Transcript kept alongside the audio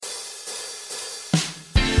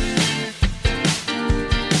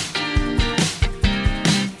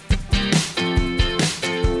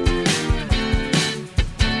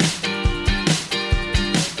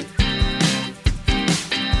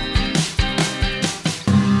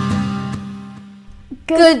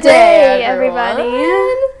Good day, everybody.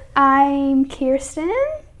 I'm Kirsten.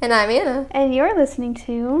 And I'm Anna. And you're listening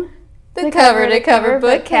to the Cover to Cover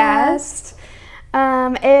Bookcast.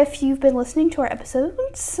 If you've been listening to our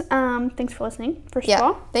episodes, thanks for listening, first of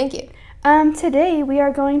all. Thank you. Today we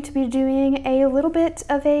are going to be doing a little bit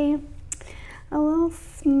of a little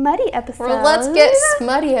smutty episode. Well, let's get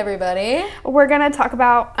smutty, everybody. We're going to talk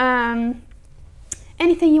about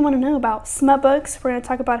anything you want to know about smut books. We're going to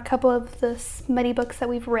talk about a couple of the smutty books that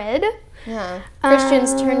we've read. Yeah.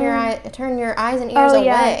 Christians, turn your eyes and ears away.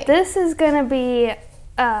 Yeah. This is going to be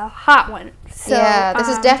a hot one. So, yeah, this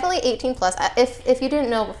is definitely 18 plus. If you didn't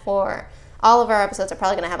know before, all of our episodes are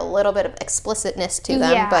probably going to have a little bit of explicitness to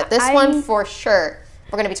them. Yeah, but this one, for sure,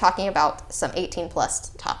 we're going to be talking about some 18 plus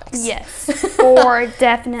topics. Yes, for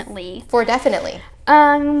definitely. For definitely.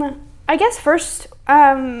 I guess first,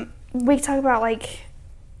 we talk about, like,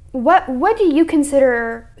 what do you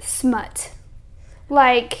consider smut?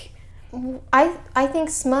 Like, I think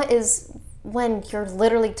smut is when you're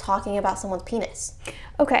literally talking about someone's penis.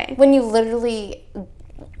 Okay. When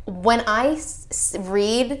I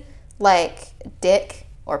read, like, dick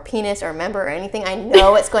or penis or member or anything, I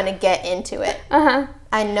know it's going to get into it. Uh-huh.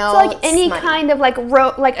 I know. So, like, any smutty. kind of, like,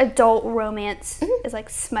 adult romance is, like,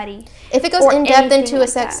 smutty. If it goes in-depth into a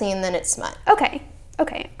sex scene, then it's smut. Okay,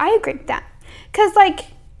 I agree with that. Because, like,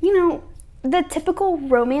 you know, the typical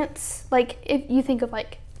romance, like, if you think of,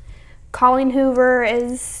 like, Colleen Hoover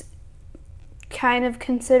is kind of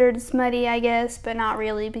considered smutty, I guess, but not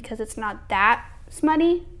really because it's not that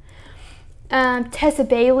smutty. Tessa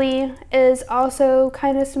Bailey is also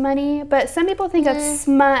kind of smutty, but some people think of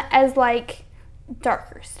smut as, like,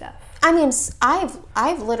 darker stuff. I mean,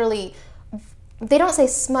 I've literally, they don't say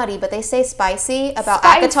smutty, but they say spicy about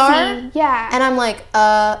ACOTAR. Yeah. And I'm like,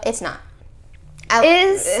 it's not.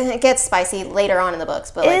 It gets spicy later on in the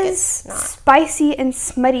books, but, like, it's not. Spicy and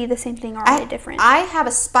smutty the same thing, or are they different? I have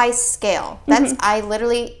a spice scale. That's I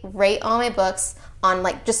literally rate all my books on,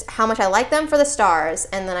 like, just how much I like them for the stars,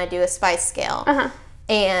 and then I do a spice scale. Uh-huh.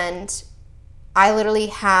 And I'm literally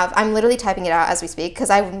typing it out as we speak because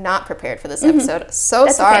I'm not prepared for this episode. That's sorry.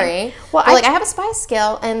 Okay. Well, but, I have a spice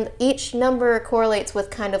scale, and each number correlates with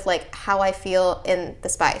kind of, like, how I feel in the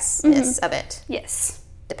spiciness of it. Yes.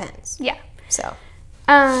 Depends. Yeah. So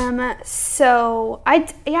I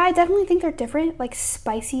definitely think they're different, like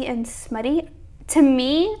spicy and smutty. To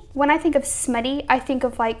me, when I think of smutty, I think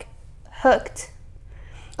of, like, Hooked.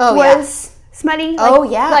 Oh, was smutty.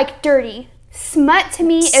 Like, like dirty. Smut to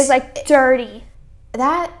me is, like, dirty.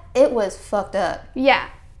 It was fucked up. Yeah.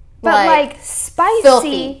 But, like spicy,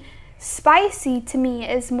 filthy. Spicy to me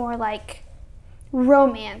is more like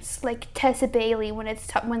romance, like Tessa Bailey when they're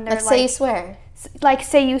like Say You Swear. Like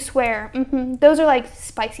Say You Swear. Mm-hmm. Those are, like,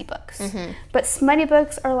 spicy books. Mm-hmm. But smutty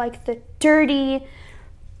books are, like, the dirty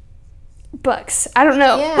books. I don't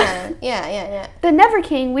know. Yeah. The Never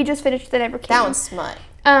King, we just finished The Never King. That one's smut.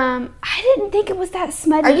 I didn't think it was that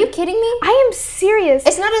smutty. Are you kidding me? I am serious.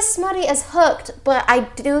 It's not as smutty as Hooked, but I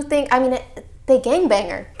do think, they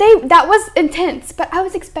gangbanger. That was intense, but I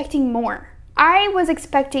was expecting more. I was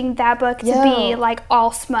expecting that book to be, like,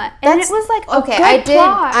 all smut. And it was, like, a good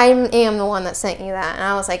plot. I am the one that sent you that. And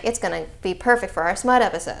I was like, it's going to be perfect for our smut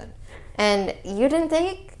episode. And you didn't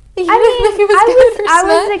think? You didn't think it was good for smut? I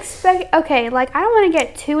was expecting... Okay, like, I don't want to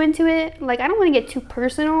get too into it. Like, I don't want to get too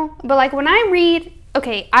personal. But, like, when I read...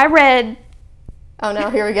 Okay, I read... Oh, no,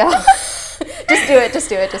 here we go. Just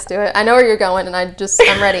do it. I know where you're going, and I'm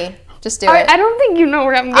ready. Just do it. I don't think you know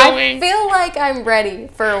where I'm going. I feel like I'm ready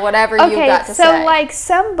for whatever you've got to say. Okay, so, like,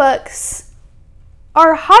 some books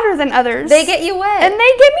are hotter than others. They get you wet. And they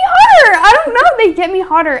get me hotter. I don't know. They get me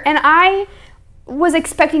hotter. And I was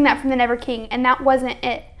expecting that from The Never King, and that wasn't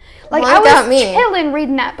it. Like, I was chilling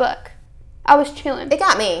reading that book. I was chilling. It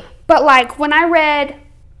got me. But, like, when I read...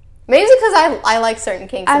 Maybe it's because I like certain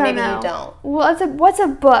kinks and maybe you don't. Well, what's a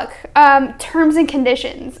book? Terms and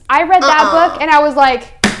Conditions. I read that book, and I was,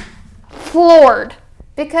 like... floored.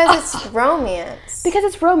 Because it's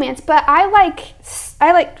romance. But I like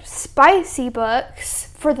spicy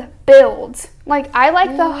books for the builds. Like, I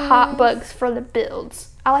like the hot books for the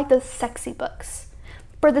builds. I like the sexy books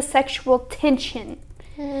for the sexual tension.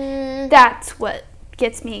 That's what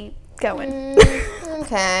gets me going.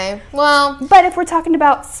 Okay. Well, but if we're talking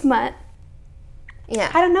about smut, yeah,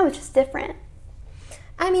 I don't know, it's just different.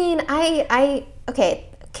 I mean,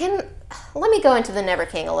 let me go into The Never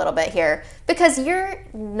King a little bit here, because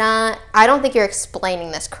I don't think you're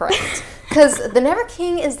explaining this correct. Because The Never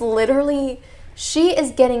King is literally, she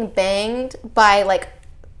is getting banged by, like,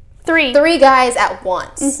 three guys at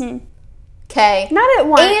once. Okay? Not at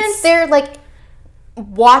once. And they're, like,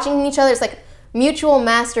 watching each other. It's like, mutual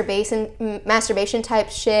masturbation type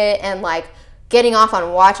shit, and like getting off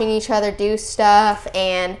on watching each other do stuff,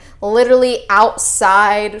 and literally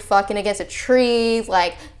outside fucking against a tree,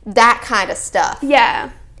 like that kind of stuff.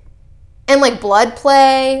 Yeah. And like blood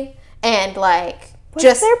play, and like was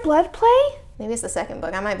there blood play? Maybe it's the second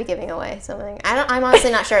book. I might be giving away something. I'm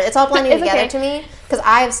honestly not sure. It's all blending together to me because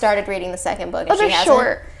I have started reading the second book and she hasn't.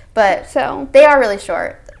 Short. But so they are really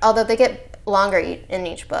short, although they get longer in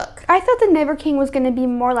each book. I thought the Never King was going to be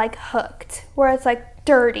more like Hooked, where it's like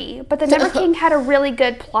dirty, but the Never King had a really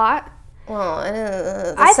good plot. Well,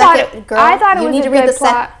 I thought it was a good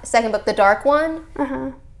plot. Second book, the dark one.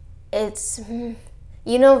 It's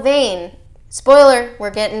Vane. Spoiler,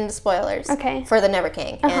 we're getting into spoilers. Okay. For the Never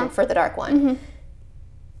King and for the dark one.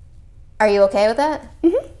 Are you okay with that?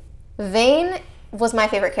 Vane was my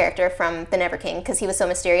favorite character from the Never King because he was so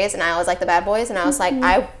mysterious and I always liked the bad boys and I was like,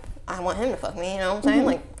 I want him to fuck me, you know what I'm saying?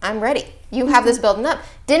 Like, I'm ready. You have this building up.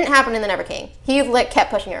 Didn't happen in the Never King. He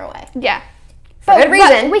kept pushing her away. Yeah. For good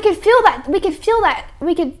reason. But we could feel that. We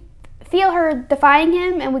could feel her defying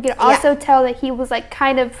him and we could also tell that he was like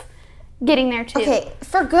kind of getting there too. Okay,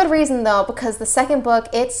 for good reason though, because the second book,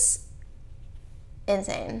 it's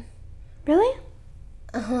insane. Really?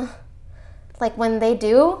 Like when they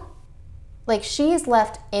do, like she's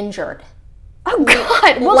left injured. Oh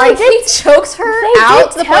God! Well, like he chokes her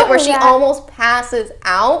out to the point where she almost passes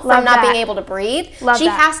out from not being able to breathe. She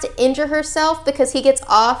has to injure herself because he gets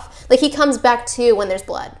off. Like he comes back to when there's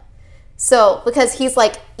blood. So because he's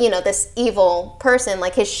like this evil person,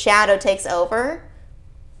 like his shadow takes over.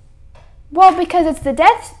 Well, because it's the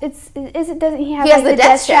death. Doesn't he have? He has the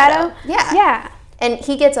death shadow. Yeah. Yeah. And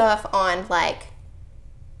he gets off on like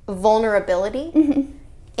vulnerability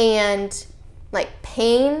and like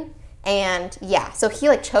pain and so he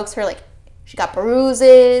like chokes her, like she got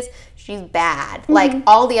bruises, she's bad. Like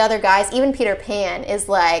all the other guys, even Peter Pan is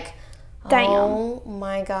like, oh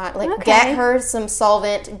my God, like get her some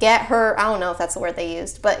solvent, get her, I don't know if that's the word they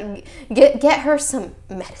used, but get her some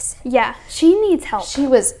medicine. Yeah, she needs help. She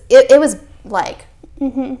was, it was like,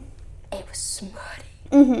 it was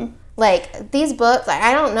smutty. Like, these books, like,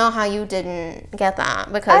 I don't know how you didn't get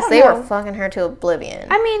that, because they were fucking her to oblivion.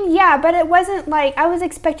 I mean, yeah, but it wasn't like, I was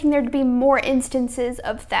expecting there to be more instances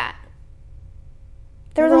of that.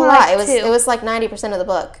 There was a lot. It was like 90% of the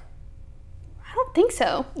book. I don't think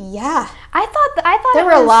so. Yeah. I thought there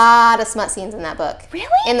were a lot of smut scenes in that book. Really?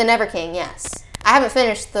 In the Never King, yes. I haven't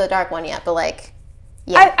finished the dark one yet, but like,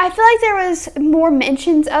 yeah. I feel like there was more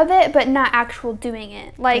mentions of it, but not actual doing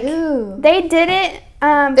it. Like, they did it.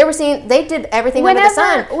 They did everything under the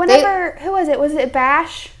sun. Who was it? Was it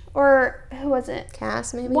Bash or who was it?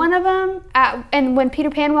 Cass, maybe. One of them. And when Peter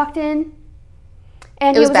Pan walked in,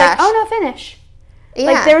 and he was like, "Oh no, finish." Yeah.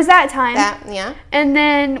 Like there was that time. Yeah. And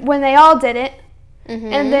then when they all did it,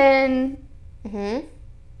 and then.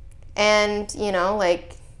 And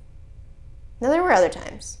like, no, there were other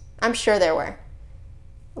times. I'm sure there were.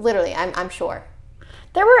 Literally, I'm sure.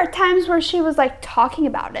 There were times where she was like talking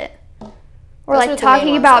about it. Or like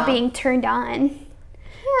talking about being turned on.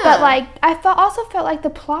 Yeah. But like I also felt like the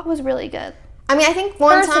plot was really good. I mean, I think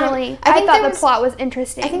I thought the plot was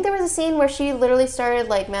interesting. I think there was a scene where she literally started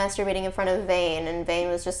like masturbating in front of Vane, and Vane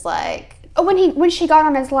was just like, when she got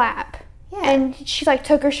on his lap. Yeah. And she like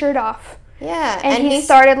took her shirt off. Yeah. And he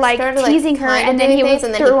started teasing her, and then he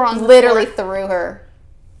threw her on the floor. Literally threw her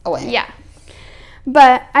away. Yeah.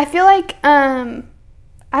 But I feel like I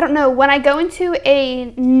don't know, when I go into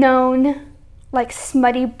a known like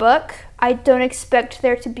smutty book, I don't expect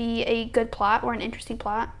there to be a good plot or an interesting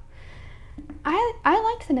plot. I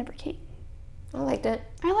liked The Never King. I liked it.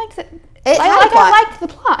 I liked it. I liked the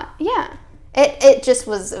plot. Yeah. It just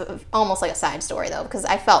was almost like a side story though, because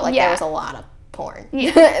I felt like there was a lot of porn.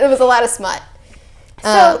 Yeah. There was a lot of smut.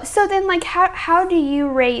 So then like how do you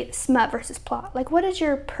rate smut versus plot? Like what is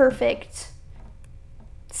your perfect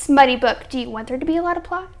smutty book? Do you want there to be a lot of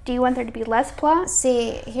plot? Do you want there to be less plot?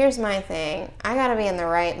 See, here's my thing. I gotta be in the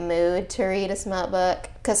right mood to read a smut book,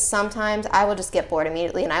 because sometimes I will just get bored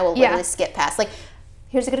immediately and I will literally skip past. Like,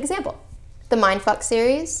 here's a good example. The Mindfuck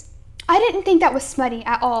series. I didn't think that was smutty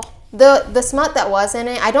at all. The smut that was in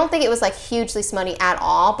it, I don't think it was like hugely smutty at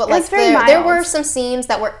all, but like there were some scenes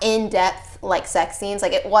that were in-depth like sex scenes.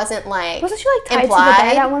 Like it wasn't like wasn't she like tied to the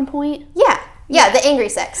bed at one point? Yeah, the angry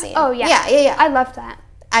sex scene. Oh yeah. I loved that.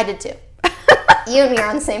 I did too. You and me are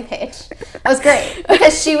on the same page. That was great.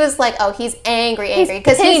 Because she was like, oh, he's angry,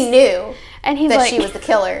 because he knew. And he's that like, she was the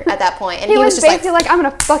killer at that point. And he was just basically like, I'm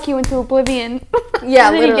going to fuck you into oblivion. Yeah,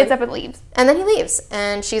 and then literally. he gets up and leaves. And then he leaves,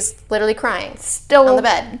 and she's literally crying. Still on the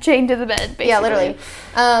bed. Chained to the bed, basically. Yeah, literally.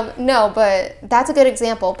 No, but that's a good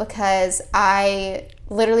example because I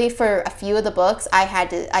literally, for a few of the books,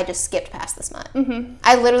 I just skipped past the smut. Mm-hmm.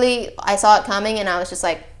 I saw it coming, and I was just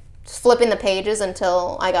like flipping the pages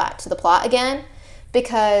until I got to the plot again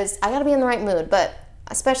because I got to be in the right mood. But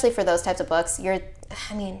especially for those types of books,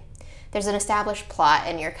 there's an established plot,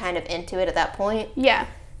 and you're kind of into it at that point. Yeah.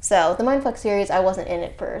 So the Mindfuck series, I wasn't in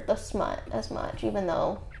it for the smut as much, even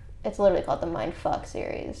though it's literally called the Mindfuck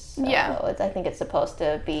series. So yeah. I think it's supposed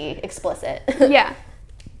to be explicit. Yeah.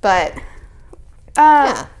 But,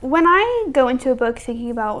 when I go into a book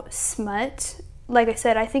thinking about smut, like I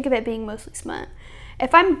said, I think of it being mostly smut.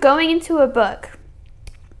 If I'm going into a book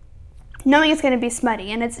knowing it's going to be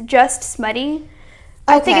smutty and it's just smutty,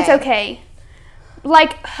 I think it's okay.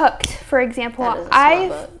 Like Hooked, for example. That is a smut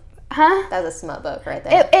book. Huh? That's a smut book right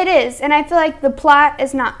there. It is, and I feel like the plot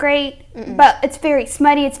is not great, but it's very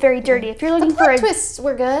smutty, it's very dirty. If you're looking for twists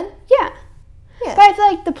were good. Yeah. But I feel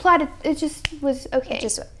like the plot, it just was okay.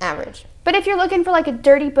 Just average. But if you're looking for like a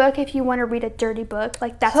dirty book, if you want to read a dirty book,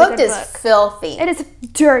 like that's Hooked a good book. Hooked is filthy. It is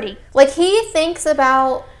dirty. Like he thinks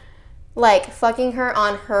about like fucking her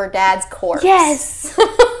on her dad's corpse. Yes.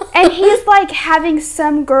 And he's like having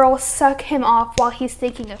some girl suck him off while he's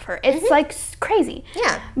thinking of her. It's like crazy.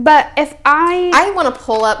 Yeah. But if I want to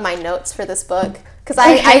pull up my notes for this book because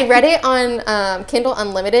I read it on Kindle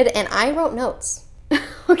Unlimited and I wrote notes.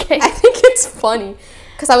 Okay. I think it's funny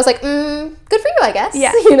because I was like, good for you, I guess.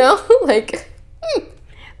 Yeah. You know, like.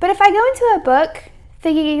 But if I go into a book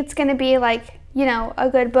thinking it's going to be like, you know, a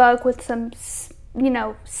good book with some, you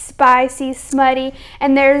know, spicy, smutty,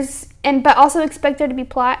 but also expect there to be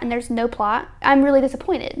plot and there's no plot, I'm really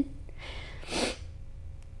disappointed.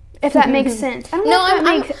 If that makes sense. I don't know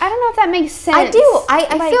if that makes sense. I do.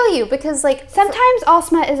 I feel you because like sometimes all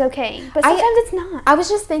smut is okay, but sometimes it's not. I was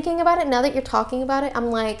just thinking about it now that you're talking about it.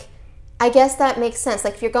 I'm like, I guess that makes sense.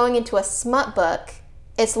 Like if you're going into a smut book,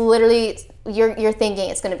 it's literally you're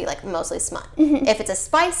thinking it's going to be like mostly smut. Mm-hmm. If it's a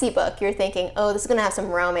spicy book, you're thinking, oh, this is going to have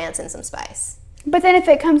some romance and some spice. But then if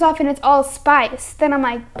it comes off and it's all spice, then I'm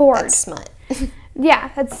like bored. That's smut.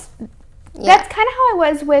 Yeah, that's kind of how I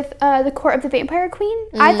was with The Court of the Vampire Queen.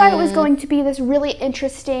 I thought it was going to be this really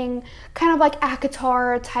interesting, kind of like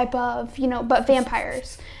ACOTAR type of, you know, but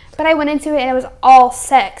vampires. But I went into it and it was all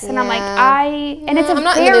sex. And I'm like, and it's a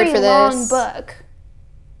very long book.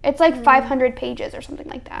 It's like 500 pages or something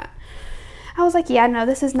like that. I was like, yeah, no,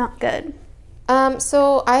 this is not good.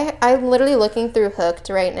 So I'm literally looking through Hooked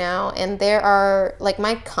right now, and there are, like,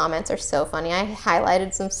 my comments are so funny. I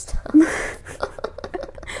highlighted some stuff.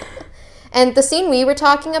 And the scene we were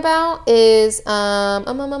talking about is, my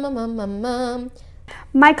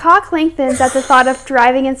cock lengthens at the thought of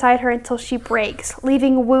driving inside her until she breaks,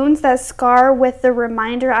 leaving wounds that scar with the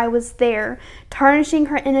reminder I was there, tarnishing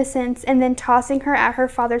her innocence, and then tossing her at her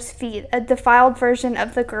father's feet, a defiled version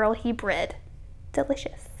of the girl he bred.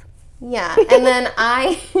 Delicious. Yeah, and then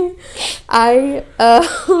my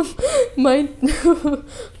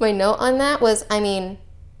note on that was, I mean,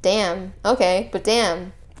 damn, okay, but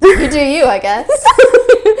damn, you do you, I guess.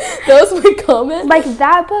 That was my comment. Like,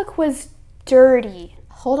 that book was dirty.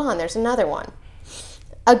 Hold on, there's another one.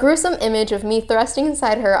 A gruesome image of me thrusting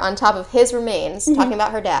inside her on top of his remains, talking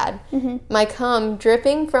about her dad. My cum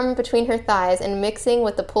dripping from between her thighs and mixing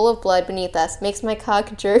with the pool of blood beneath us makes my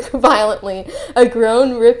cock jerk violently, a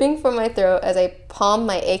groan ripping from my throat as I palm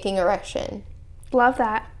my aching erection. Love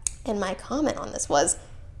that. And my comment on this was,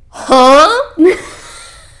 huh? Like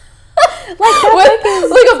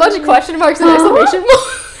a bunch of question marks and exclamation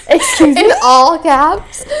marks. Excuse me? In all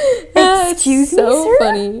caps. Excuse me, so sir?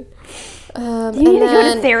 funny. You need to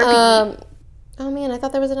go to therapy. Oh man, I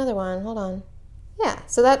thought there was another one. Hold on. Yeah,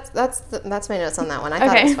 so that's my notes on that one. I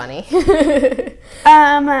thought it was funny.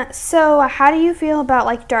 So how do you feel about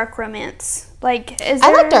like dark romance? Like,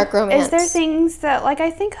 I like dark romance. Is there things that, like,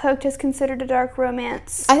 I think Hooked is considered a dark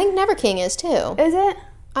romance? I think Never King is too. Is it?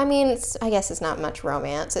 I mean, I guess it's not much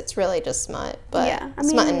romance. It's really just smut, but yeah,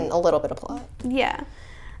 smut and a little bit of plot. Yeah.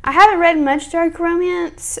 I haven't read much dark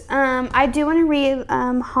romance. I do want to read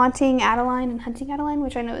Haunting Adeline and Hunting Adeline,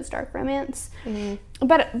 which I know is dark romance. Mm-hmm.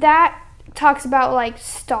 But that talks about, like,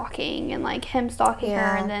 stalking and, like, him stalking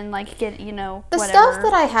her and then, like, get, you know, the whatever. stuff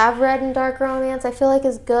that I have read in dark romance, I feel like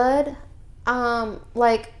is good.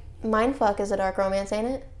 Like, Mindfuck is a dark romance, ain't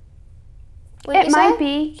it? It might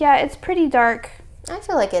be. Yeah, it's pretty dark. I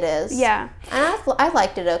feel like it is. Yeah. And I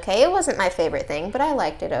liked it okay. It wasn't my favorite thing, but I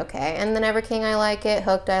liked it okay. And The Never King, I like it.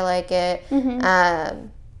 Hooked, I like it. Mm-hmm.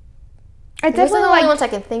 Those are the only ones I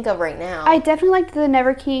can think of right now. I definitely liked the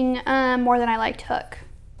Never King more than I liked Hook.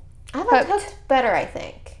 I liked Hooked better, I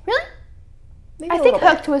think. Really? Maybe I think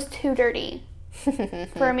Hooked was too dirty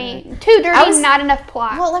for me. Too dirty, not enough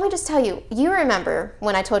plot. Well, let me just tell you. You remember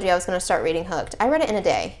when I told you I was going to start reading Hooked? I read it in a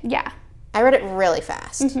day. Yeah. I read it really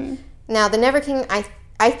fast. Mm-hmm. Now, the Never King,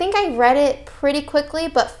 I think I read it pretty quickly,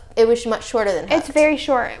 but it was much shorter than Hooked. It's very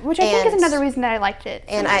short, which I think is another reason that I liked it.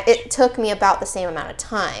 And it took me about the same amount of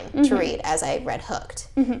time to read as I read Hooked.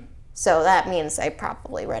 Mm-hmm. So that means I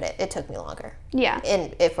probably read it. It took me longer. Yeah.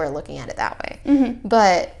 And if we're looking at it that way. Mm-hmm.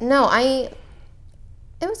 But no, it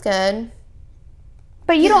was good.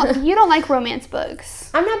 But you don't like romance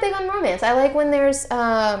books. I'm not big on romance. I like when there's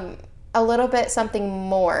a little bit something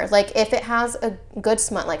more. Like if it has a good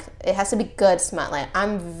smut, like it has to be good smut. Like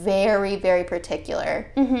I'm very, very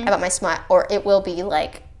particular about my smut, or it will be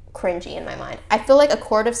like cringy in my mind. I feel like A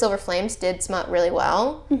Court of Silver Flames did smut really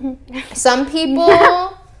well. Mm-hmm. Some people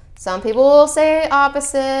will say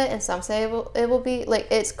opposite, and some say it will be like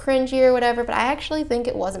it's cringy or whatever. But I actually think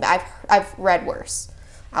it wasn't bad. I've read worse.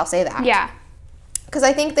 I'll say that. Yeah. Because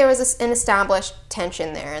I think there was an established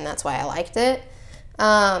tension there, and that's why I liked it.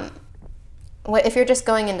 If you're just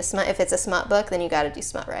going into smut, if it's a smut book, then you got to do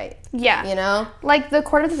smut right. Yeah. You know? Like, The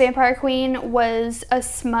Court of the Vampire Queen was a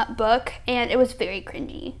smut book, and it was very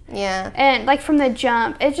cringy. Yeah. And, like, from the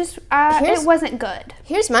jump, it just, it wasn't good.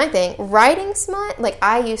 Here's my thing. Writing smut, like,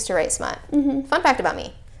 I used to write smut. Mm-hmm. Fun fact about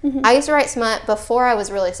me. Mm-hmm. I used to write smut before I was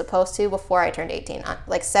really supposed to, before I turned 18.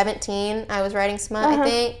 Like, 17, I was writing smut, I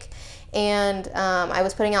think. And I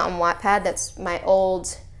was putting out on Wattpad. That's my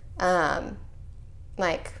old,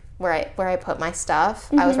 like... where I put my stuff.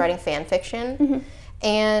 Mm-hmm. I was writing fan fiction. Mm-hmm.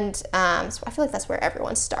 And so I feel like that's where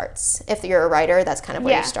everyone starts. If you're a writer, that's kind of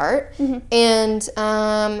where you start. Mm-hmm. And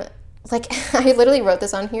like I literally wrote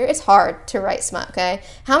this on here. It's hard to write smut, okay?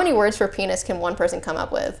 How many words for penis can one person come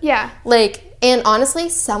up with? Yeah. Like, and honestly,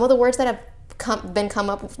 some of the words that have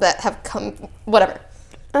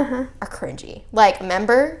are cringy. Like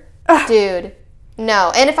member, dude,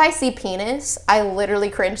 no. And if I see penis, I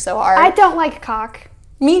literally cringe so hard. I don't like cock.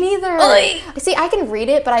 Me neither. See, I can read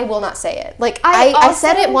it, but I will not say it. Like, I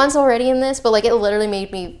said it once already in this, but, like, it literally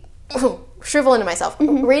made me shrivel into myself.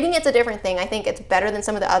 Mm-hmm. Reading it's a different thing. I think it's better than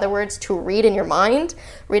some of the other words to read in your mind.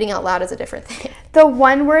 Reading out loud is a different thing. The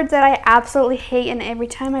one word that I absolutely hate, and every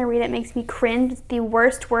time I read it makes me cringe, the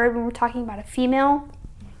worst word when we're talking about a female,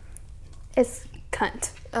 is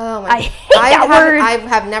cunt. Oh my! I hate that word. I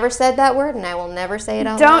have never said that word, and I will never say it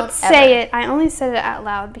out loud. Don't say it. I only said it out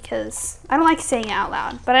loud because I don't like saying it out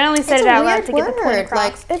loud. But I only said it out loud to get the point across.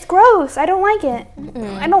 Like, it's gross. I don't like it.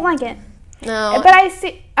 Mm-mm. I don't like it. No. But I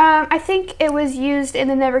see. I think it was used in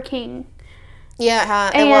the Never King.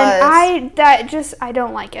 Yeah, it was. I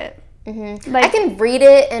don't like it. Mm-hmm. Like, I can read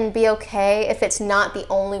it and be okay if it's not the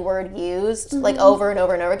only word used, like over and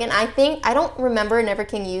over and over again. I don't remember Never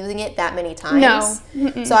King using it that many times. No.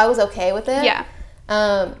 Mm-mm. So I was okay with it. Yeah.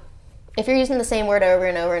 If you're using the same word over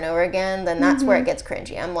and over and over again, then that's where it gets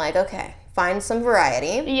cringy. I'm like, okay, find some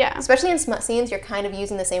variety. Yeah. Especially in smut scenes, you're kind of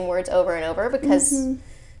using the same words over and over because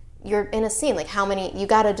you're in a scene. Like, how many, you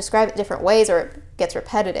got to describe it different ways or it gets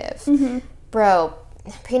repetitive. Mm-hmm. Bro,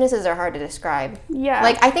 penises are hard to describe. Yeah.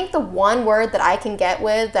 Like, I think the one word that I can get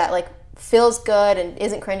with that, like, feels good and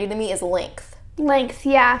isn't cringy to me is length. Length,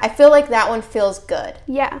 yeah. I feel like that one feels good.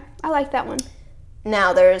 Yeah, I like that one.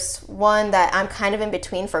 Now, there's one that I'm kind of in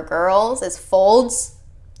between for girls is folds.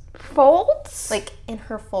 Folds? Like, in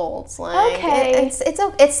her folds. Like, okay.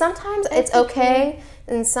 It's sometimes it's okay,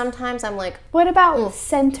 and sometimes I'm like... What about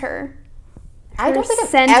center? I don't think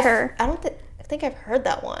center. I think I've heard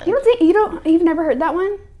that one. You've never heard that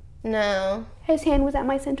one? No. His hand was at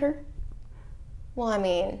my center. Well, I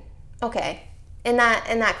mean, okay. In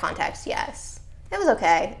that context, yes. It was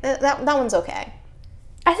okay. That one's okay.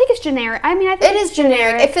 I think it's generic. I mean, I think it is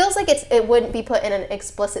generic. It feels like it wouldn't be put in an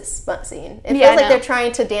explicit smut scene. It feels like they're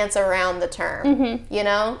trying to dance around the term, you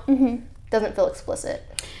know? Mm-hmm. Doesn't feel explicit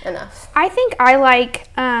enough. I think I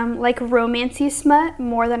like romancy smut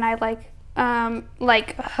more than I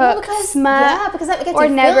like hook smut. Yeah, because that gets you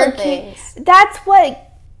feeling things. That's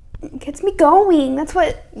what gets me going. That's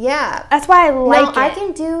what. Yeah. That's why I like it. I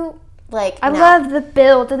can do I love the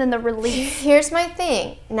build and then the release. Here's my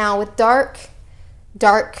thing. Now with dark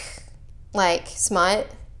like smut,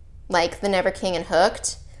 like the Never King and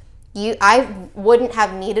Hooked, I wouldn't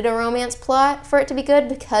have needed a romance plot for it to be good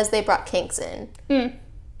because they brought kinks in.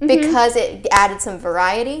 Mm-hmm. Because it added some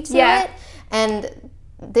variety to it. And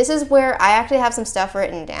this is where I actually have some stuff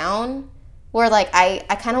written down where, like, I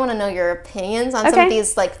kind of want to know your opinions on some of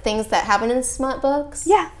these, like, things that happen in smut books.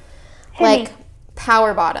 Yeah. Like,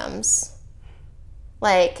 power bottoms.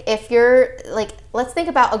 Like, if you're, like, let's think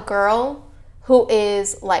about a girl who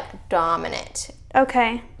is, like, dominant.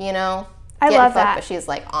 Okay. You know? I love that. But she's,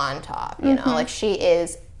 like, on top, you know? Like, she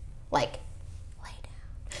is, like, lay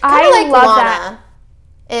down. I Kind of like love Lana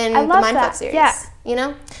in the Mindfuck series. Yeah. You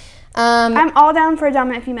know? I'm all down for a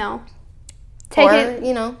dominant female.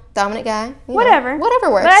 You know, dominant guy. Whatever. Whatever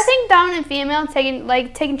works. But I think dominant female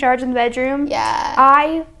taking charge in the bedroom. Yeah.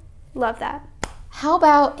 I love that. How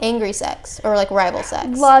about angry sex or like rival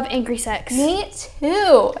sex? Love angry sex. Me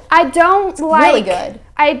too. I don't like. Really good.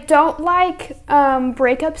 I don't like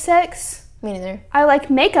breakup sex. Me neither. I like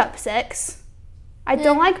makeup sex. I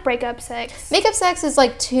don't like breakup sex. Makeup sex is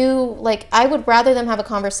like too, like, I would rather them have a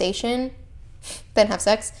conversation than have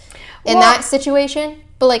sex in that situation.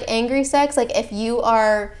 But like angry sex, like if you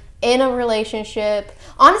are in a relationship,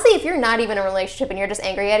 honestly, if you're not even in a relationship and you're just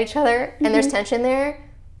angry at each other and there's tension there,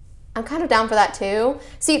 I'm kind of down for that too.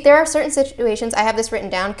 See, there are certain situations, I have this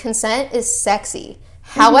written down, consent is sexy.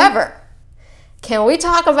 However, can we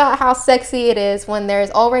talk about how sexy it is when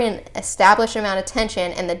there's already an established amount of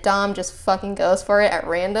tension and the dom just fucking goes for it at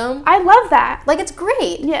random? I love that. Like, it's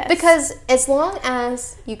great. Yes. Because as long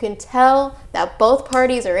as you can tell that both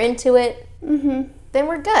parties are into it, then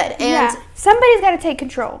we're good. And somebody's got to take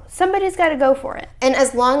control. Somebody's got to go for it. And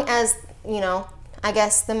as long as, you know, I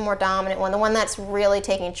guess the more dominant one, the one that's really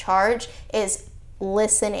taking charge, is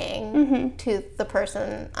listening to the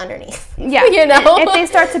person underneath. Yeah. You know? If they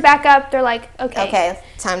start to back up, they're like, okay. Okay,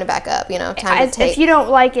 time to back up, you know, time to take. If you don't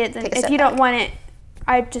like it, then if you don't back. want it,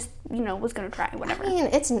 I just, you know, was going to try, whatever. I mean,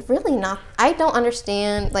 it's really not, I don't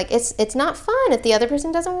understand, like, it's not fun if the other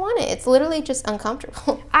person doesn't want it. It's literally just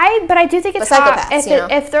uncomfortable. But I do think it's but hot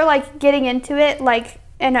psychopaths, if they're, like, getting into it, like,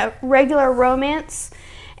 in a regular romance,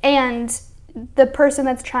 and the person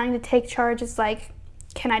that's trying to take charge is like,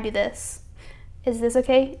 can I do this? Is this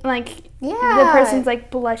okay? Like, the person's, like,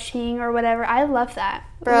 blushing or whatever. I love that.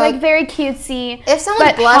 Bro, like, very cutesy. If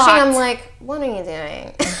someone's blushing, hot. I'm like, what are you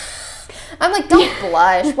doing? I'm like, don't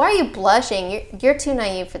blush. Why are you blushing? You're too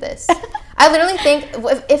naive for this. I literally think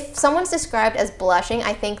if someone's described as blushing,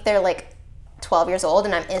 I think they're like 12 years old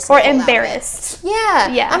and I'm instantly or embarrassed.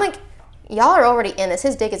 Yeah. I'm like, y'all are already in this.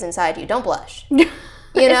 His dick is inside you. Don't blush. You know?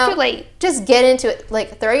 It's too late. Just get into it.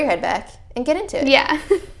 Like, throw your head back and get into it. Yeah.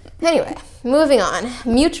 Anyway, moving on.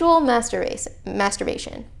 Mutual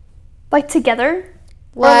masturbation. Like together?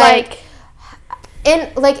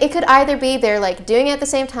 And, like, it could either be they're, like, doing it at the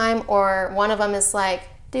same time, or one of them is, like,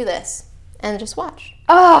 do this, and just watch.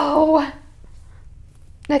 Oh.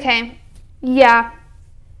 Okay. Yeah.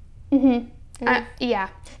 Yeah.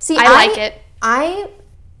 See, I like it.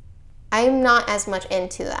 I'm not as much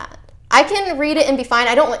into that. I can read it and be fine.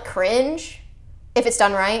 I don't, like, cringe if it's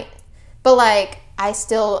done right. But, like, I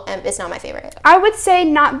still am, it's not my favorite. I would say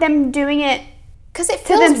not them doing it because it to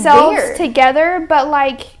feels themselves weird. Together, but,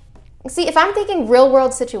 like... See, if I'm thinking real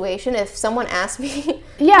world situation, if someone asked me to do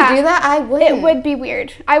that, I wouldn't. It would be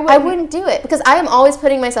weird. I wouldn't do it because I am always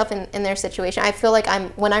putting myself in their situation. I feel like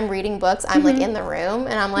when I'm reading books, I'm like in the room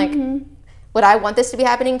and I'm like, would I want this to be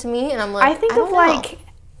happening to me? And I'm like, I think of like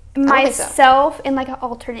myself in like an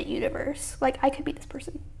alternate universe. Like I could be this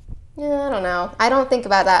person. Yeah, I don't know. I don't think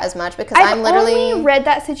about that as much because I'm literally... I've only read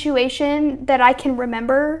that situation that I can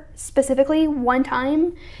remember specifically one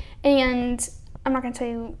time, and I'm not going to tell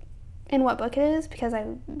you in what book it is because I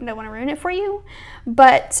don't want to ruin it for you,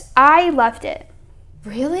 but I loved it.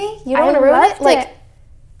 Really? You don't want to ruin it? Like,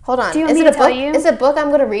 hold on. Do you want me to tell you? Is it a book I'm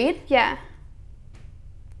going to read? Yeah.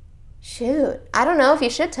 Shoot. I don't know if you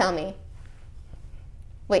should tell me.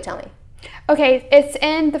 Wait, tell me. Okay, it's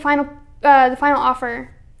in the final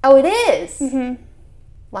offer. Oh, it is? Mm-hmm.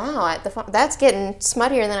 Wow, that's getting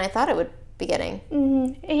smuttier than I thought it would be getting.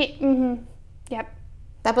 Mm-hmm. Yep.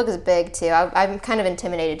 That book is big, too. I'm kind of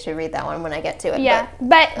intimidated to read that one when I get to it. Yeah,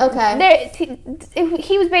 but okay.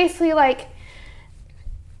 He was basically like,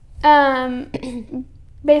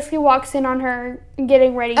 basically walks in on her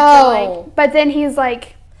getting ready to like, but then he's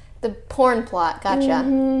like... The porn plot, gotcha.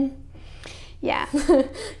 Mm-hmm. Yeah.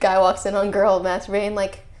 Guy walks in on girl masturbating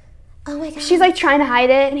like, oh my god. She's like trying to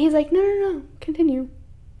hide it, and he's like, no, continue.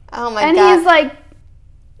 Oh my god. And he's like,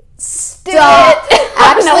 stop.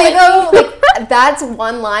 Actually, though, like, that's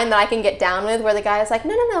one line that I can get down with where the guy is like,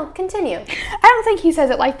 no, continue. I don't think he says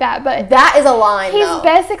it like that, but that is a line. He's though.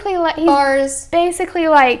 basically like, basically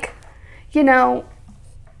like, you know,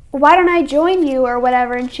 why don't I join you or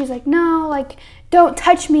whatever? And she's like, no, like, don't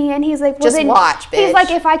touch me. And he's like, well, just then watch, bitch. He's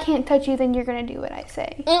like, if I can't touch you, then you're gonna do what I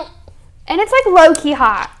say. And it's like low-key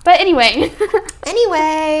hot. But anyway.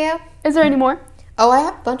 Is there any more? Oh, I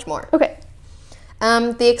have a bunch more. Okay.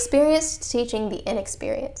 The experienced teaching the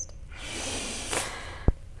inexperienced.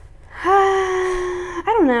 I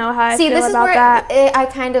don't know how I feel about that. I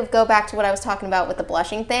kind of go back to what I was talking about with the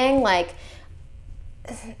blushing thing. Like,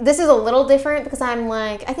 this is a little different because I'm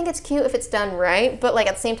like, I think it's cute if it's done right, but like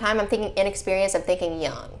at the same time, I'm thinking inexperienced, I'm thinking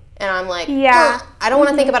young. And I'm like, I don't want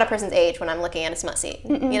to think about a person's age when I'm looking at a smut scene.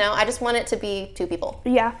 You know, I just want it to be two people.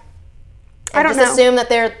 Yeah. And I don't just assume that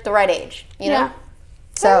they're the right age, you know?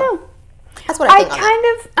 So, I don't know. That's what I think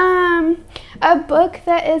on that. A book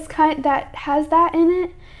that has that in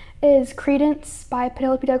it is Credence by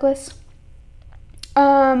Penelope Douglas,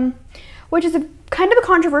 which is kind of a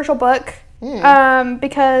controversial book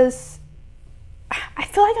because I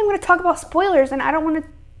feel like I'm going to talk about spoilers and I don't want to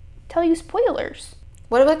tell you spoilers.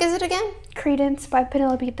 What book is it again? Credence by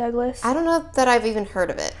Penelope Douglas. I don't know that I've even heard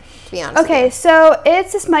of it, to be honest. Okay, so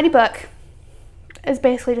it's a smutty book. It's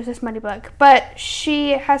basically just a smutty book. But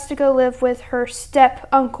she has to go live with her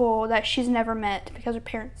step-uncle that she's never met because her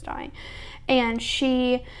parents die. And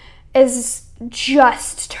she is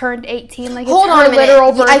just turned 18. Like, it's her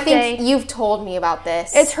literal birthday. I think you've told me about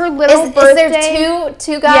this. It's her literal birthday. Is there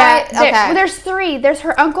two guys? Yeah, okay. There's three. There's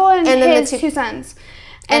her uncle and his two sons.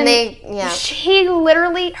 And she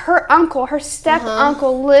literally, her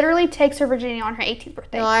step-uncle literally takes her virginity on her 18th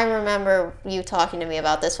birthday. No, I remember you talking to me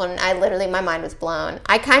about this one. My mind was blown.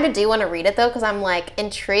 I kind of do want to read it, though, because I'm, like,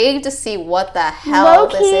 intrigued to see what the hell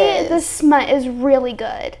this is. The smut is really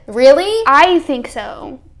good. Really? I think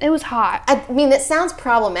so. It was hot. I mean, it sounds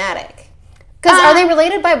problematic. Because are they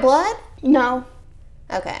related by blood? No.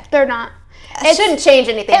 Okay. They're not. It shouldn't change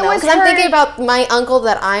anything, though, because I'm thinking about my uncle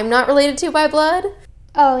that I'm not related to by blood.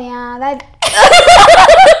 Oh, yeah, that...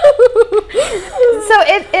 So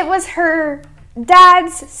it was her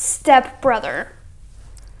dad's stepbrother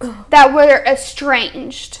that were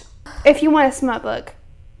estranged. If you want a smut book,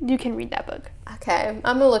 you can read that book. Okay, I'm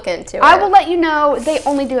going to look into it. I will let you know they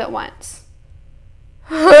only do it once.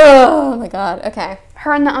 Oh, my God. Okay.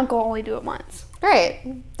 Her and the uncle only do it once. Great.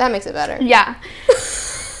 That makes it better. Yeah.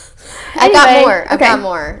 I've got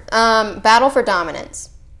more. Battle for Dominance.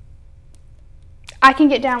 I can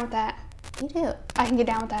get down with that. You do. I can get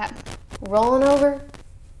down with that. Rolling over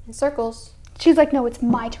in circles. She's like, no, it's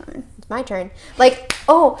my turn. It's my turn. Like,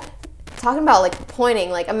 talking about, like,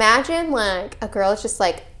 pointing. Like, imagine, like, a girl is just,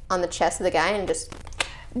 like, on the chest of the guy and just...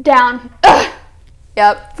 Down. Ugh.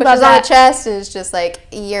 Yep. Pushes on the chest and is just like,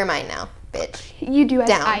 you're mine now, bitch. You do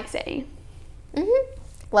as I say. Mm-hmm.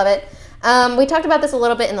 Love it. We talked about this a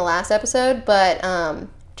little bit in the last episode, but...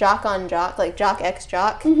 jock on jock, like jock x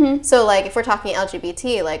jock. Mm-hmm. So, like, if we're talking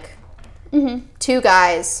LGBT, like, two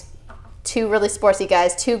guys, two really sportsy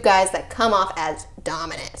guys, two guys that come off as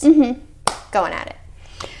dominant, going at it.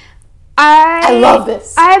 I love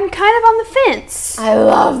this. I'm kind of on the fence. I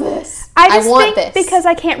love this. I want this because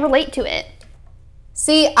I can't relate to it.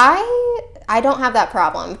 See, I don't have that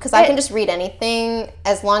problem because I can just read anything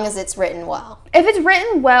as long as it's written well. If it's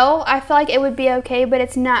written well, I feel like it would be okay, but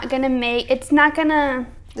it's not gonna.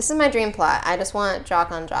 This is my dream plot. I just want jock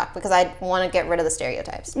on jock because I want to get rid of the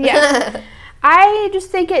stereotypes. Yeah. I just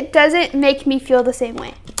think it doesn't make me feel the same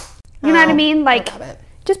way. You know what I mean? Like,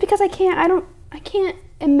 just because I can't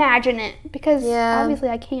imagine it because obviously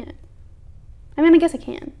I can't. I mean, I guess I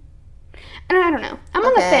can. And I don't know. I'm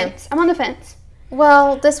on the fence.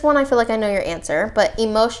 Well, this one I feel like I know your answer, but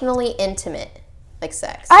emotionally intimate, like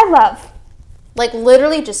sex. I love. Like,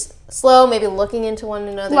 literally just slow, maybe looking into one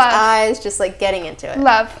another's eyes, just, like, getting into it.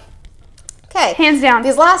 Love. Okay. Hands down.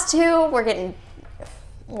 These last two, we're going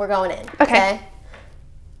in. Okay.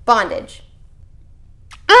 Bondage.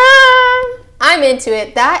 I'm into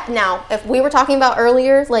it. Now, if we were talking about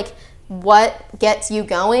earlier, like, what gets you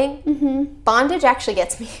going, bondage actually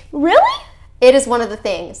gets me. Really? It is one of the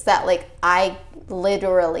things that, like,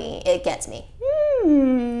 it gets me.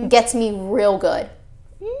 Gets me real good.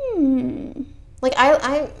 Like,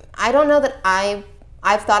 I don't know that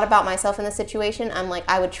I've thought about myself in this situation. I'm like,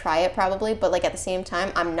 I would try it probably, but, like, at the same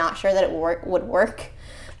time, I'm not sure that it would work.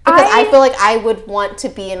 Because I feel like I would want to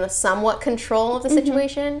be in a somewhat control of the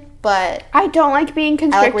situation, but... I don't like being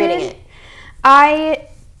constricted. I like reading it.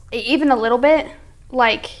 Even a little bit,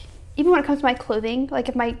 like, even when it comes to my clothing, like,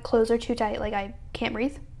 if my clothes are too tight, like, I can't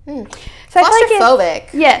breathe. So claustrophobic.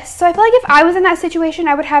 Yes. So I feel like if I was in that situation,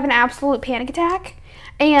 I would have an absolute panic attack.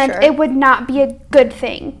 And it would not be a good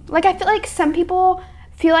thing. Like, I feel like some people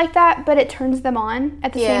feel like that, but it turns them on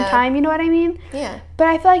at the same time. You know what I mean? Yeah. But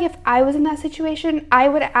I feel like if I was in that situation, I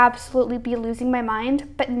would absolutely be losing my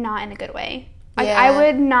mind, but not in a good way. Like, I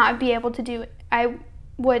would not be able to do it. I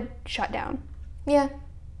would shut down. Yeah.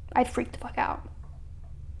 I'd freak the fuck out.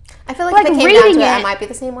 I feel like if it came down to it, I might be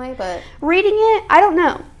the same way, but... Reading it, I don't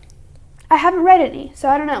know. I haven't read any, so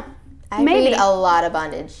I don't know. I read a lot of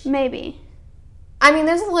bondage. Maybe. I mean,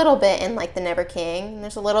 there's a little bit in, like, The Never King.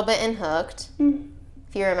 There's a little bit in Hooked.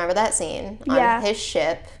 If you remember that scene on his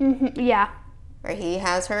ship. Yeah. Where he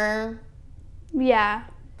has her. Yeah.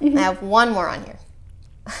 I have one more on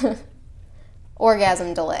here.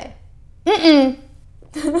 Orgasm delay.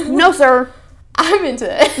 No, sir. I'm into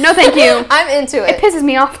it. No, thank you. I'm into it. It pisses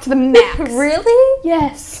me off to the max. Really?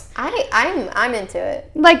 Yes. I'm into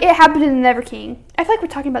it. Like, it happened in The Never King. I feel like we're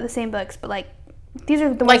talking about the same books, but, like, these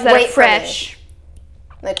are the ones that are fresh.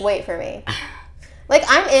 Like, wait for me. Like,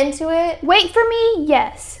 I'm into it. Wait for me,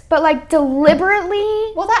 yes. But, like,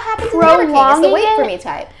 deliberately well, that happens in The Never King. It's the wait for me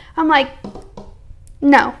type. I'm like,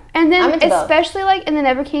 no. And then, especially, like, in The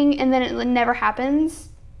Never King, and then it never happens.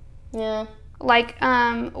 Yeah. Like,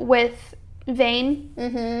 with Vane.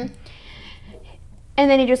 Mm-hmm.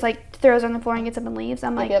 And then he just, like, throws her on the floor and gets up and leaves.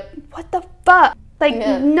 I'm like, what the fuck? Like,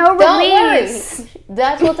 no release. Don't worry.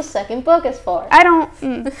 That's what the second book is for. I don't.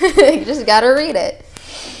 You just gotta read it.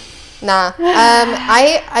 Nah.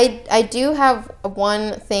 I do have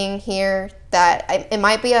one thing here that it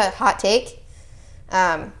might be a hot take.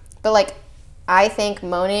 But, like, I think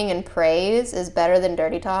moaning and praise is better than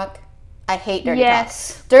dirty talk. I hate dirty talk.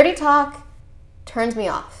 Dirty talk turns me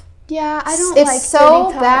off. Yeah, I don't it's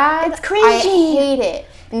so bad. It's cringy. I hate it.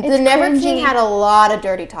 The Never King had a lot of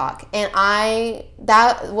dirty talk, and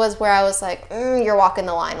that was where I was like, you're walking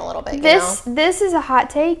the line a little bit. This is a hot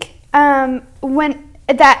take. When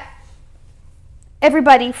that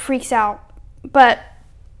everybody freaks out, but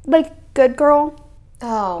like Good Girl,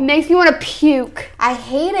 makes me want to puke. I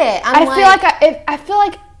hate it. I feel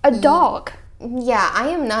like a dog. Yeah, I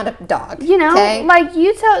am not a dog. You know, like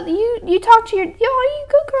you talk to your, you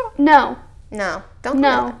good girl. No, don't.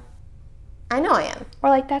 No, I know I am. Or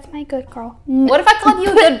like, that's my good girl. What if I called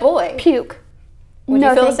you a good boy? Puke. Would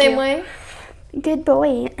you feel the same way? Good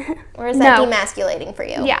boy. Or is that demasculating for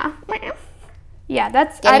you? Yeah. Yeah,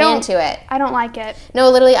 that's getting into it. I don't like it. No,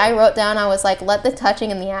 literally, I wrote down. I was like, let the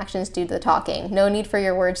touching and the actions do the talking. No need for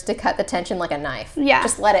your words to cut the tension like a knife. Yeah,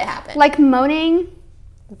 just let it happen. Like moaning.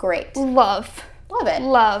 Great. Love it.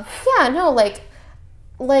 Yeah, no, like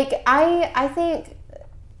I think,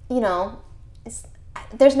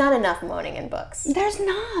 there's not enough moaning in books. There's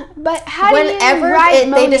not. But how do you write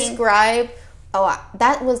moaning? They describe,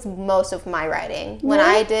 that was most of my writing. When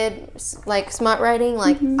I did like smut writing,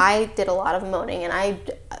 like I did a lot of moaning, and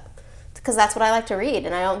because that's what I like to read,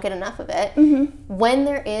 and I don't get enough of it. When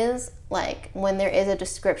there is a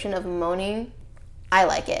description of moaning, I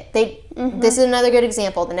like it. This is another good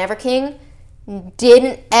example. The Never King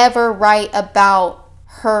didn't ever write about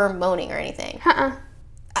her moaning or anything.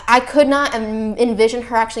 I could not envision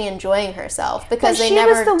her actually enjoying herself because they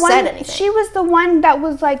never said anything. She was the one that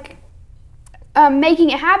was like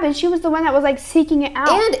making it happen. She was the one that was like seeking it out.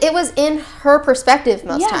 And it was in her perspective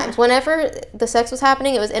most times. Whenever the sex was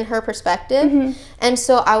happening, it was in her perspective. And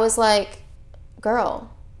so I was like,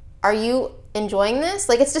 girl, are you enjoying this?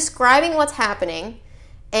 Like, it's describing what's happening,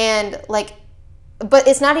 and like, but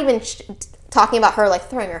it's not even talking about her like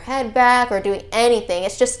throwing her head back or doing anything.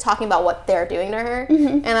 It's just talking about what they're doing to her.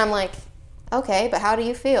 And I'm like, okay, but how do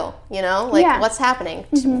you feel? What's happening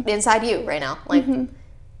inside you right now? Like,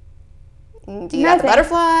 do you got the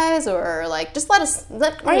butterflies, or like just let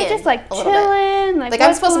me in just like a chilling? Like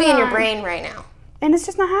I'm supposed to be in your brain right now, and it's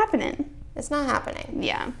just not happening. It's not happening.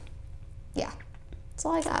 Yeah. That's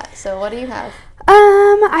all I got. So what do you have?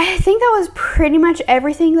 I think that was pretty much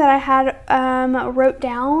everything that I had wrote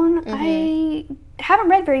down. I haven't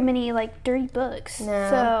read very many like dirty books.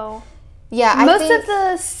 No. So most of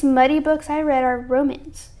the smutty books I read are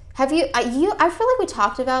romance. Have you? I feel like we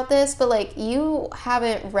talked about this, but like you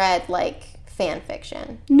haven't read like fan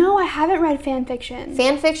fiction. No, I haven't read fan fiction.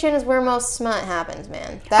 Fan fiction is where most smut happens,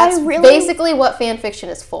 man. That's basically what fan fiction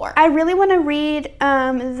is for. I really want to read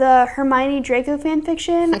the Hermione Draco fan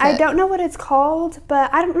fiction. I don't know what it's called,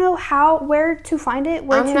 but I don't know where to find it.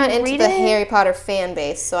 I'm not into the Harry Potter fan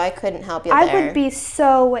base, so I couldn't help you there. I would be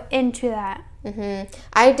so into that.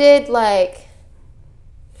 I did like...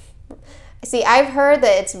 See, I've heard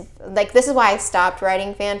that it's like, this is why I stopped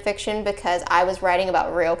writing fan fiction, because I was writing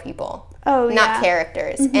about real people. Not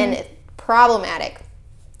characters. And it's problematic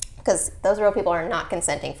because those real people are not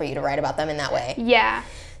consenting for you to write about them in that way. Yeah.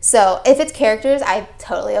 So if it's characters, I'm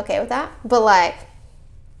totally okay with that. But like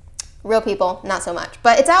real people, not so much.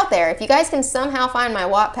 But it's out there. If you guys can somehow find my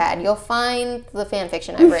Wattpad, you'll find the fan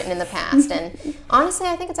fiction I've written in the past. And honestly,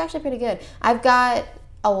 I think it's actually pretty good. I've got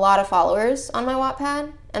a lot of followers on my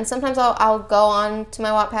Wattpad, and sometimes I'll go on to my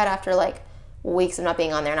Wattpad after like weeks of not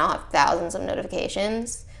being on there, and I'll have thousands of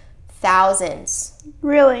notifications. thousands.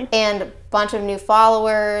 Really? And a bunch of new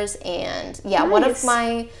followers. And yeah, Nice.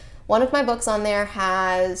 one of my books on there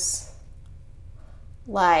has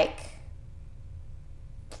like,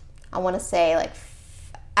 I want to say like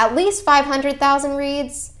at least 500,000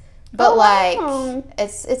 reads. But wow.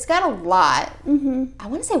 it's got a lot. Mm-hmm. I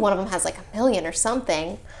want to say one of them has like 1 million or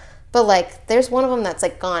something. But like there's one of them that's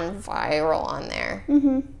like gone viral on there.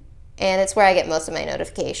 Mm-hmm. And it's where I get most of my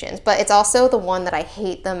notifications. But it's also the one that I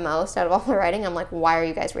hate the most out of all the writing. I'm like, why are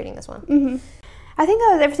you guys reading this one? Mm-hmm. I think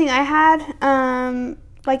that was everything I had,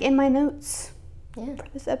 like, in my notes for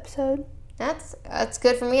this episode. That's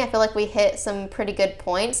good for me. I feel like we hit some pretty good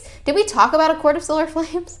points. Did we talk about A Court of Silver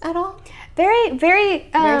Flames at all? Very, very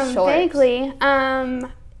short. vaguely.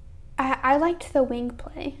 I liked the wing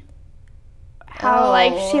play. How,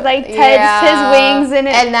 like, she, like, touched his wings in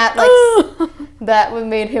it. And that, like, that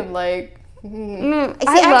made him, like... I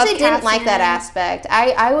actually didn't like that aspect.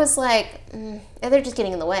 I was like, they're just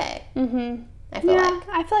getting in the way. Mm-hmm. I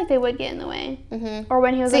feel like they would get in the way. Mm-hmm. Or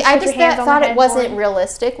when he was like, I just thought it wasn't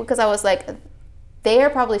realistic because I was like, they are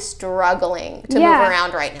probably struggling to move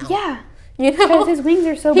around right now. Yeah. You know? Because his wings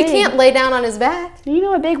are so big. He can't lay down on his back. You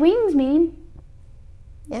know what big wings mean.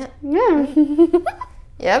 Yeah. Yeah.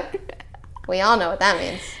 Yep. We all know what that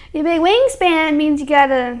means. Your big wingspan means you got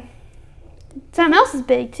something else is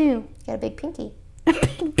big, too. You got a big pinky.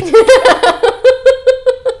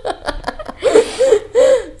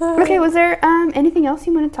 Okay, was there anything else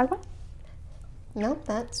you wanted to talk about? Nope,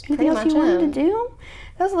 that's anything pretty else much you wanted to do?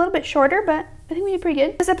 That was a little bit shorter, but I think we did pretty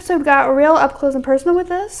good. This episode got real up close and personal with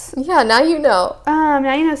us. Yeah, now you know.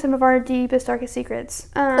 Now you know some of our deepest, darkest secrets.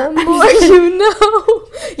 The more you know.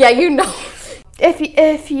 Yeah, you know.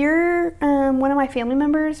 If you're one of my family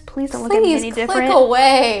members, please don't look at me any different. Click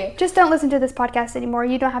away. Just don't listen to this podcast anymore.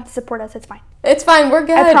 You don't have to support us. It's fine. It's fine. We're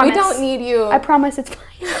good. I promise. We don't need you. I promise it's fine.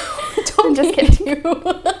 I'm just kidding. You.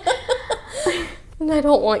 And I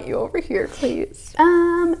don't want you over here, please.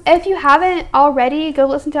 If you haven't already, go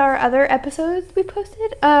listen to our other episodes we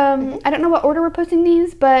posted. I don't know what order we're posting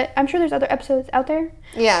these, but I'm sure there's other episodes out there.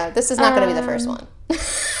 Yeah, this is not going to be the first one.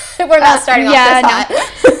 We're not starting off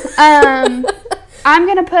this hot. I'm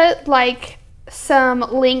going to put, like, some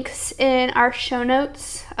links in our show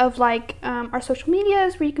notes of, like, our social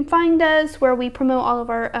medias where you can find us, where we promote all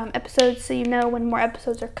of our episodes so you know when more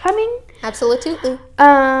episodes are coming. Absolutely.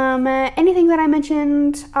 Anything that I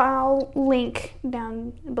mentioned, I'll link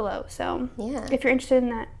down below. So if you're interested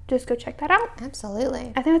in that, just go check that out.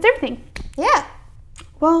 Absolutely. I think that's everything. Yeah.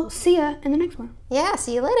 Well, see ya in the next one. Yeah,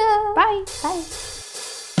 see you later. Bye. Bye.